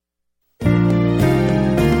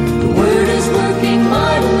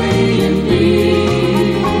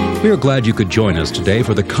We are glad you could join us today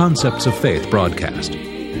for the Concepts of Faith broadcast.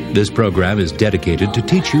 This program is dedicated to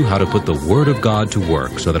teach you how to put the Word of God to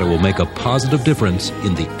work so that it will make a positive difference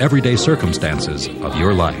in the everyday circumstances of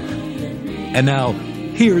your life. And now,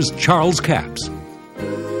 here's Charles Capps.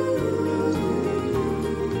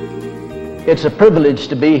 It's a privilege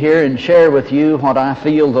to be here and share with you what I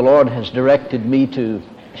feel the Lord has directed me to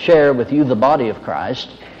share with you, the body of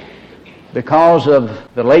Christ. Because of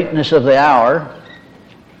the lateness of the hour,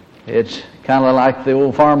 it's kind of like the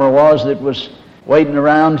old farmer was that was waiting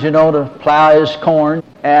around, to plow his corn,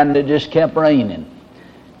 and it just kept raining.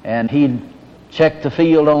 And he'd checked the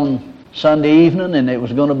field on Sunday evening, and it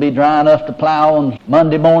was going to be dry enough to plow on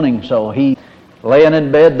Monday morning. So he, laying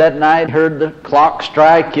in bed that night, heard the clock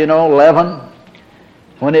strike, 11.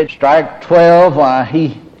 When it struck 12, why,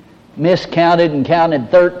 he miscounted and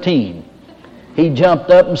counted 13. He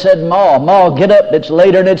jumped up and said, Ma, get up, it's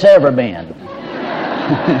later than it's ever been.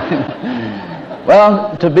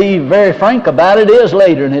 Well, to be very frank about it, is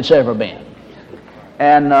later than it's ever been.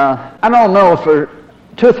 And I don't know, for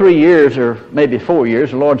 2 or 3 years, or maybe 4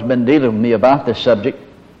 years, the Lord's been dealing with me about this subject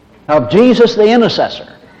of Jesus the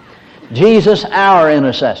intercessor. Jesus our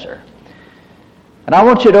intercessor. And I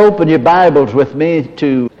want you to open your Bibles with me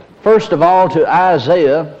to, first of all, to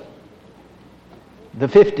Isaiah, the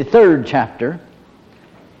 53rd chapter.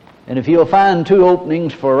 And if you'll find 2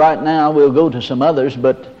 openings for right now, we'll go to some others,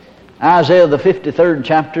 but Isaiah the 53rd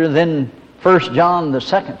chapter, then 1 John the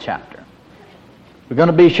 2nd chapter. We're going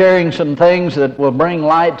to be sharing some things that will bring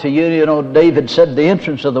light to you. David said, the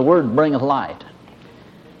entrance of the Word bringeth light.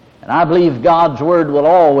 And I believe God's Word will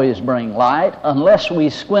always bring light unless we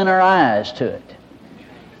squint our eyes to it.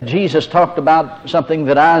 Jesus talked about something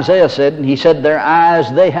that Isaiah said, and he said, their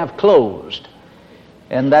eyes they have closed.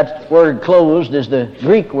 And that word closed is the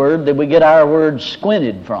Greek word that we get our word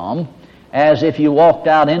squinted from, as if you walked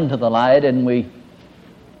out into the light, and we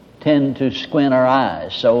tend to squint our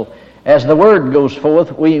eyes. So as the Word goes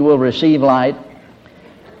forth, we will receive light,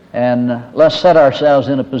 and let's set ourselves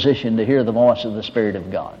in a position to hear the voice of the Spirit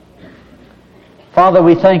of God. Father,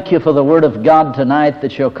 we thank you for the Word of God tonight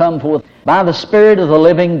that shall come forth by the Spirit of the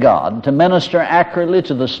living God to minister accurately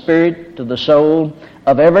to the spirit, to the soul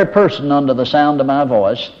of every person under the sound of my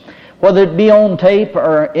voice, whether it be on tape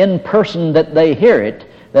or in person that they hear it,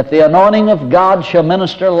 that the anointing of God shall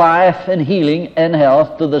minister life and healing and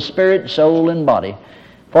health to the spirit, soul, and body.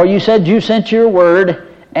 For you said you sent your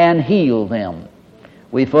word and healed them.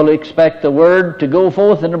 We fully expect the word to go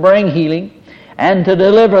forth and to bring healing and to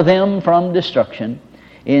deliver them from destruction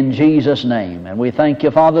in Jesus' name. And we thank you,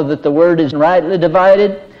 Father, that the word is rightly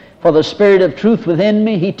divided. For the Spirit of truth within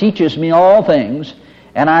me, He teaches me all things,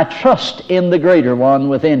 and I trust in the greater one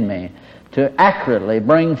within me to accurately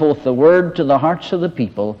bring forth the word to the hearts of the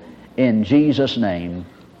people in Jesus' name.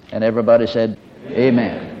 And everybody said,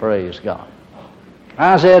 Amen. Praise God.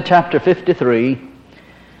 Isaiah chapter 53.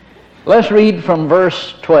 Let's read from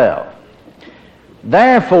verse 12.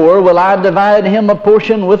 Therefore will I divide him a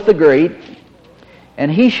portion with the great,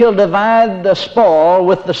 and he shall divide the spoil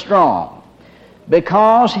with the strong,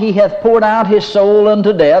 because he hath poured out his soul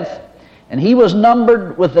unto death, and he was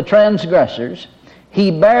numbered with the transgressors.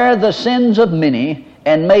 He bare the sins of many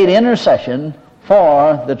and made intercession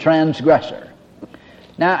for the transgressor.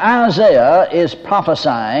 Now Isaiah is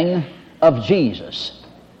prophesying of Jesus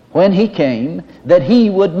when he came, that he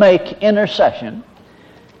would make intercession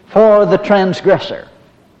for the transgressor.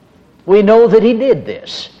 We know that he did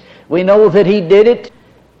this. We know that he did it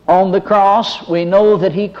on the cross. We know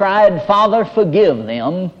that he cried, Father, forgive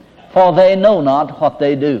them, for they know not what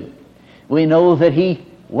they do. We know that he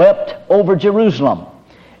wept over Jerusalem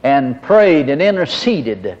and prayed and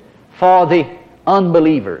interceded for the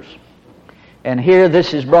unbelievers. And here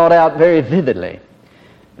this is brought out very vividly.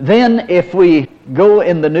 Then if we go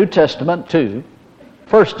in the New Testament to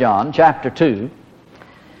 1 John chapter 2,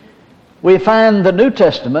 we find the New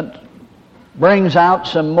Testament brings out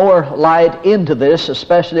some more light into this,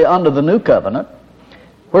 especially under the New Covenant,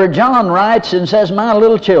 where John writes and says, My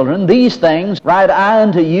little children, these things write I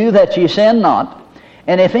unto you, that ye sin not.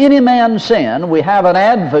 And if any man sin, we have an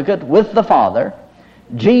advocate with the Father,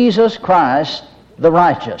 Jesus Christ the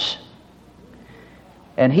righteous.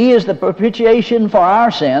 And he is the propitiation for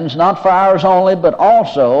our sins, not for ours only, but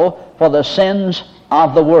also for the sins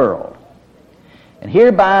of the world. And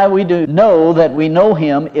hereby we do know that we know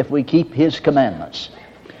him if we keep his commandments.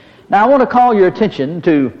 Now I want to call your attention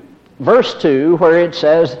to verse 2, where it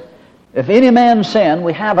says, If any man sin,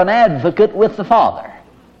 we have an advocate with the Father.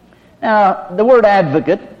 Now, the word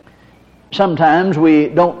advocate sometimes we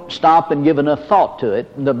don't stop and give enough thought to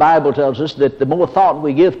it. The Bible tells us that the more thought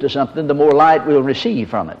we give to something, the more light we'll receive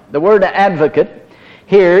from it. The word advocate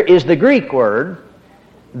here is the Greek word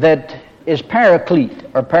that is paraclete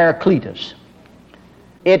or parakletos.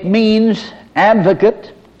 It means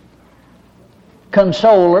advocate,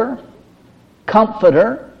 consoler,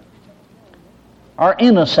 comforter, or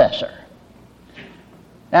intercessor.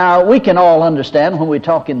 Now, we can all understand when we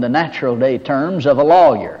talk in the natural day terms of a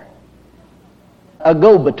lawyer, a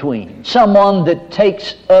go-between, someone that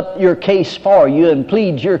takes up your case for you and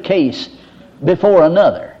pleads your case before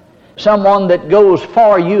another, someone that goes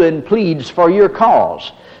for you and pleads for your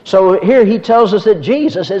cause. So here he tells us that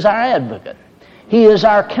Jesus is our advocate. He is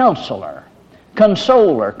our counselor,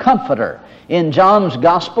 consoler, comforter. In John's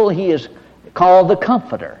Gospel, he is called the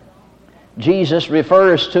Comforter. Jesus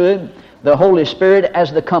refers to the Holy Spirit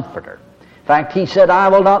as the Comforter. In fact, he said, I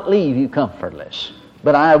will not leave you comfortless,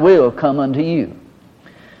 but I will come unto you.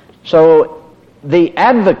 So the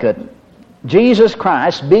advocate, Jesus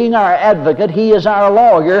Christ, being our advocate, he is our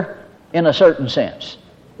lawyer in a certain sense,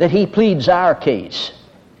 that he pleads our case.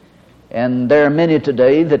 And there are many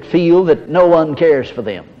today that feel that no one cares for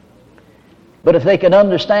them. But if they can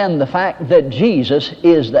understand the fact that Jesus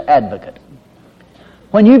is the advocate,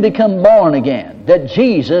 when you become born again, that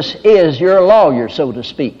Jesus is your lawyer, so to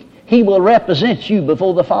speak, he will represent you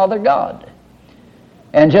before the Father God.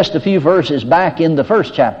 And just a few verses back in the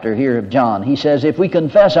first chapter here of John, he says, if we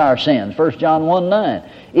confess our sins, 1 John 1:9,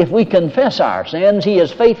 if we confess our sins, he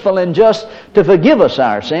is faithful and just to forgive us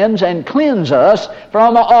our sins and cleanse us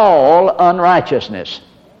from all unrighteousness.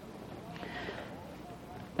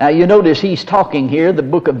 Now you notice he's talking here, the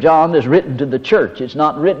book of John is written to the church. It's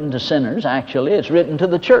not written to sinners, actually. It's written to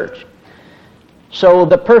the church. So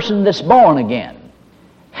the person that's born again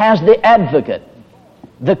has the advocate,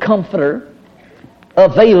 the comforter,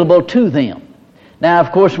 available to them. Now,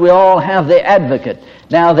 of course, we all have the advocate.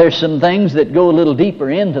 Now, there's some things that go a little deeper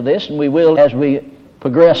into this, and we will as we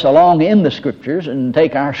progress along in the Scriptures and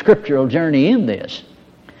take our scriptural journey in this.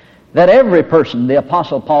 That every person, the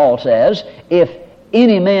Apostle Paul says, if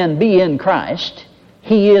any man be in Christ,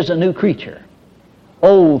 he is a new creature.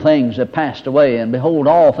 Old things have passed away, and behold,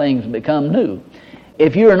 all things become new.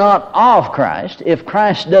 If you're not of Christ, if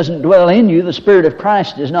Christ doesn't dwell in you, the Spirit of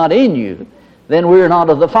Christ is not in you, then we're not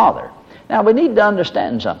of the Father. Now, we need to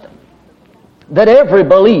understand something. That every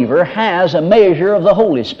believer has a measure of the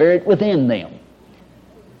Holy Spirit within them.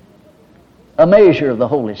 A measure of the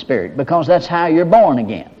Holy Spirit, because that's how you're born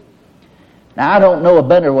again. Now, I don't know a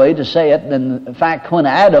better way to say it than the fact when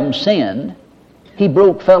Adam sinned, he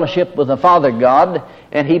broke fellowship with the Father God,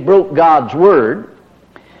 and he broke God's Word,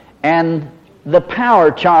 and the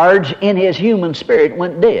power charge in his human spirit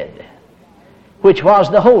went dead, which was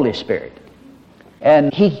the Holy Spirit.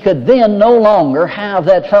 And he could then no longer have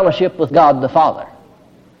that fellowship with God the Father.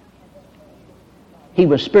 He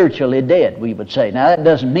was spiritually dead, we would say. Now, that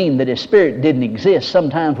doesn't mean that his spirit didn't exist.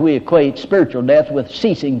 Sometimes we equate spiritual death with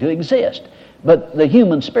ceasing to exist. But the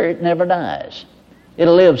human spirit never dies.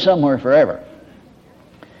 It'll live somewhere forever.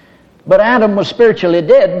 But Adam was spiritually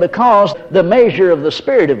dead because the measure of the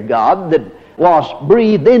Spirit of God that was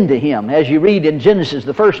breathed into him. As you read in Genesis,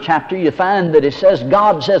 the first chapter, you find that it says,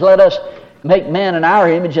 God says, let us make man in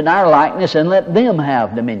our image and our likeness, and let them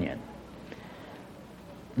have dominion.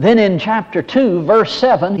 Then in chapter 2, verse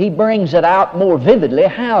 7, he brings it out more vividly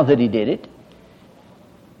how that he did it.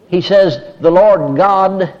 He says, the Lord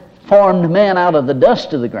God formed man out of the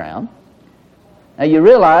dust of the ground. Now you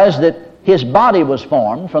realize that his body was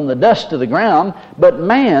formed from the dust of the ground, but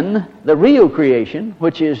man, the real creation,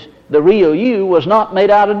 which is the real you, was not made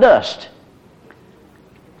out of dust.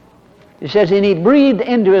 It says, and he breathed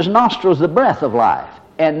into his nostrils the breath of life,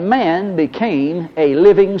 and man became a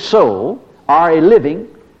living soul, or a living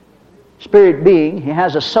spirit being. He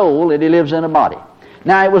has a soul and he lives in a body.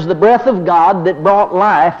 Now it was the breath of God that brought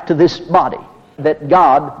life to this body that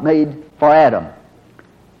God made for Adam.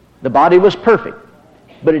 The body was perfect,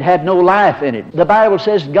 but it had no life in it. The Bible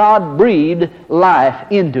says God breathed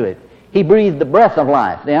life into it. He breathed the breath of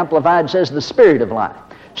life. The Amplified says the spirit of life.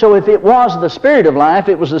 So if it was the Spirit of life,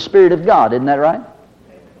 it was the Spirit of God. Isn't that right?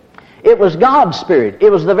 It was God's Spirit. It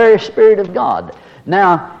was the very Spirit of God.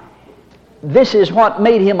 Now, this is what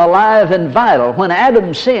made him alive and vital. When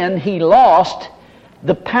Adam sinned, he lost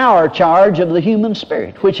the power charge of the human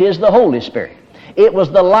spirit, which is the Holy Spirit. It was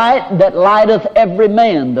the light that lighteth every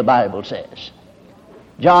man, the Bible says.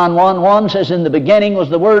 John 1:1 says, in the beginning was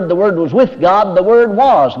the Word was with God, the Word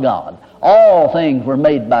was God. All things were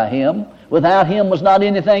made by him. Without him was not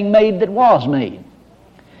anything made that was made.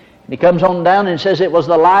 He comes on down and says, it was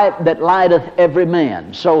the light that lighteth every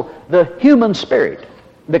man. So the human spirit,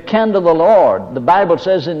 the candle of the Lord, the Bible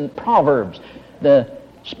says in Proverbs, the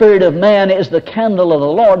spirit of man is the candle of the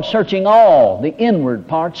Lord, searching all the inward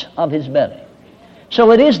parts of his belly.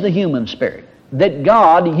 So it is the human spirit that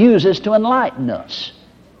God uses to enlighten us.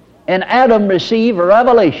 And Adam received a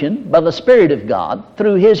revelation by the Spirit of God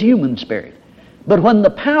through his human spirit. But when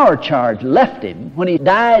the power charge left him, when he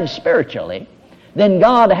died spiritually, then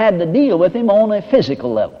God had to deal with him on a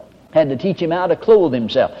physical level. Had to teach him how to clothe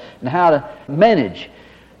himself and how to manage.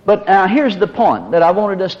 But now here's the point that I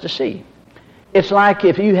wanted us to see. It's like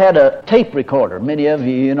if you had a tape recorder. Many of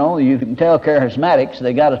you, you can tell charismatics,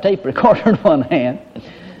 they got a tape recorder in one hand.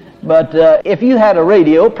 But if you had a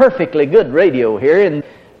radio, perfectly good radio here, and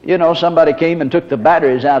somebody came and took the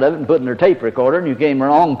batteries out of it and put in their tape recorder, and you came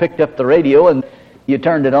along and picked up the radio, and you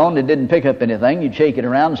turned it on, it didn't pick up anything, you'd shake it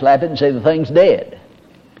around, slap it, and say the thing's dead.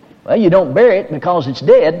 Well, you don't bury it because it's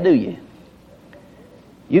dead, do you?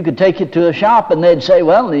 You could take it to a shop and they'd say,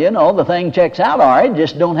 well, the thing checks out all right,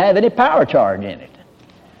 just don't have any power charge in it.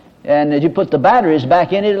 And as you put the batteries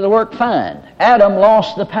back in it, it'll work fine. Adam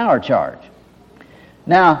lost the power charge.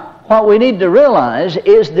 Now, what we need to realize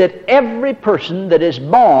is that every person that is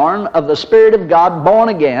born of the Spirit of God, born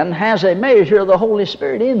again, has a measure of the Holy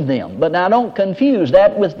Spirit in them. But now don't confuse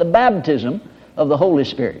that with the baptism of the Holy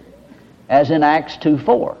Spirit, as in Acts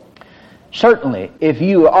 2:4. Certainly, if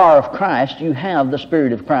you are of Christ, you have the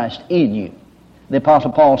Spirit of Christ in you. The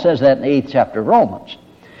Apostle Paul says that in the 8th chapter of Romans.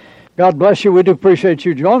 God bless you. We do appreciate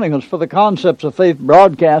you joining us for the Concepts of Faith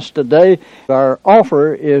broadcast today. Our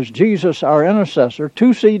offer is Jesus, Our Intercessor,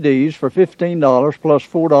 2 CDs for $15 plus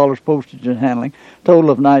 $4 postage and handling, total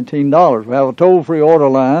of $19. We have a toll-free order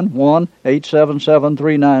line,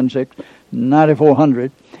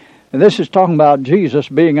 1-877-396-9400. And this is talking about Jesus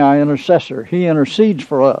being our intercessor. He intercedes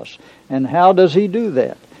for us. And how does he do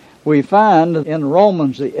that? We find in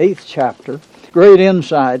Romans, the 8th chapter, great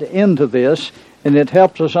insight into this, and it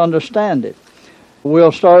helps us understand it.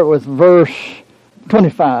 We'll start with verse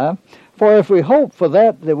 25. For if we hope for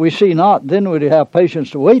that we see not, then we have patience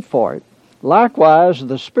to wait for it. Likewise,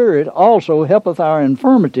 the Spirit also helpeth our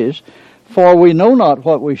infirmities, for we know not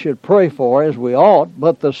what we should pray for as we ought,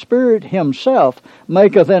 but the Spirit himself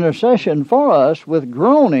maketh intercession for us with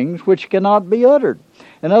groanings which cannot be uttered.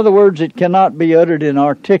 In other words, it cannot be uttered in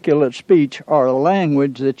articulate speech or a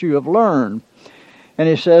language that you have learned. And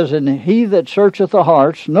he says, and he that searcheth the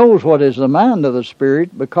hearts knows what is the mind of the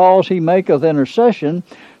Spirit, because he maketh intercession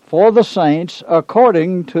for the saints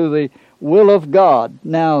according to the will of God.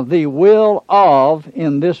 Now, the will of,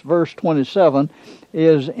 in this verse 27,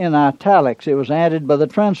 is in italics. It was added by the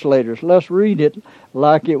translators. Let's read it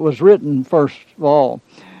like it was written first of all.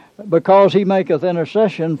 Because he maketh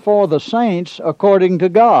intercession for the saints according to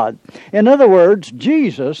God. In other words,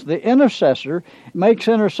 Jesus, the intercessor, makes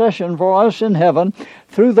intercession for us in heaven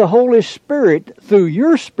through the Holy Spirit. Through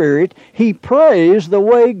your spirit, he prays the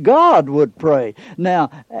way God would pray.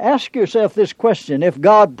 Now, ask yourself this question. If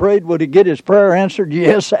God prayed, would he get his prayer answered?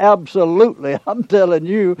 Yes, absolutely. I'm telling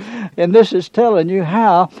you. And this is telling you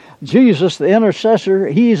how Jesus, the intercessor,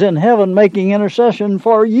 he's in heaven making intercession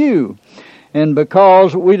for you. And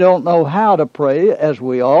because we don't know how to pray as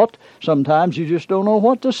we ought, sometimes you just don't know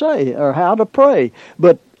what to say or how to pray.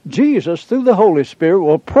 But Jesus, through the Holy Spirit,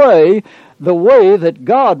 will pray the way that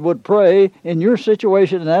God would pray in your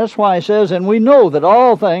situation. And that's why he says, and we know that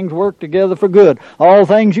all things work together for good. All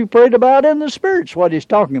things you prayed about in the Spirit's what he's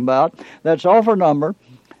talking about. That's offer number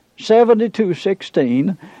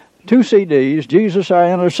 7216. 2 CDs, Jesus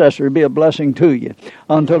Our Intercessor, be a blessing to you.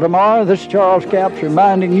 Until tomorrow, this is Charles Capps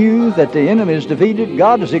reminding you that the enemy is defeated,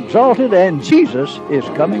 God is exalted, and Jesus is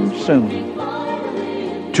coming soon.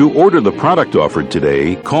 To order the product offered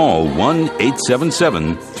today, call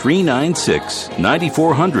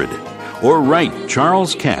 1-877-396-9400 or write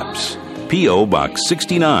Charles Capps, P.O. Box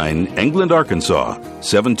 69, England, Arkansas,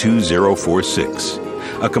 72046.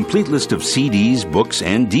 A complete list of CDs, books,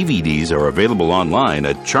 and DVDs are available online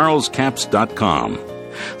at charlescapps.com.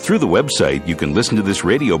 Through the website, you can listen to this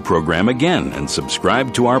radio program again and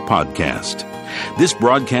subscribe to our podcast. This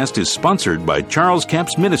broadcast is sponsored by Charles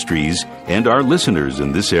Capps Ministries and our listeners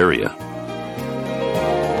in this area.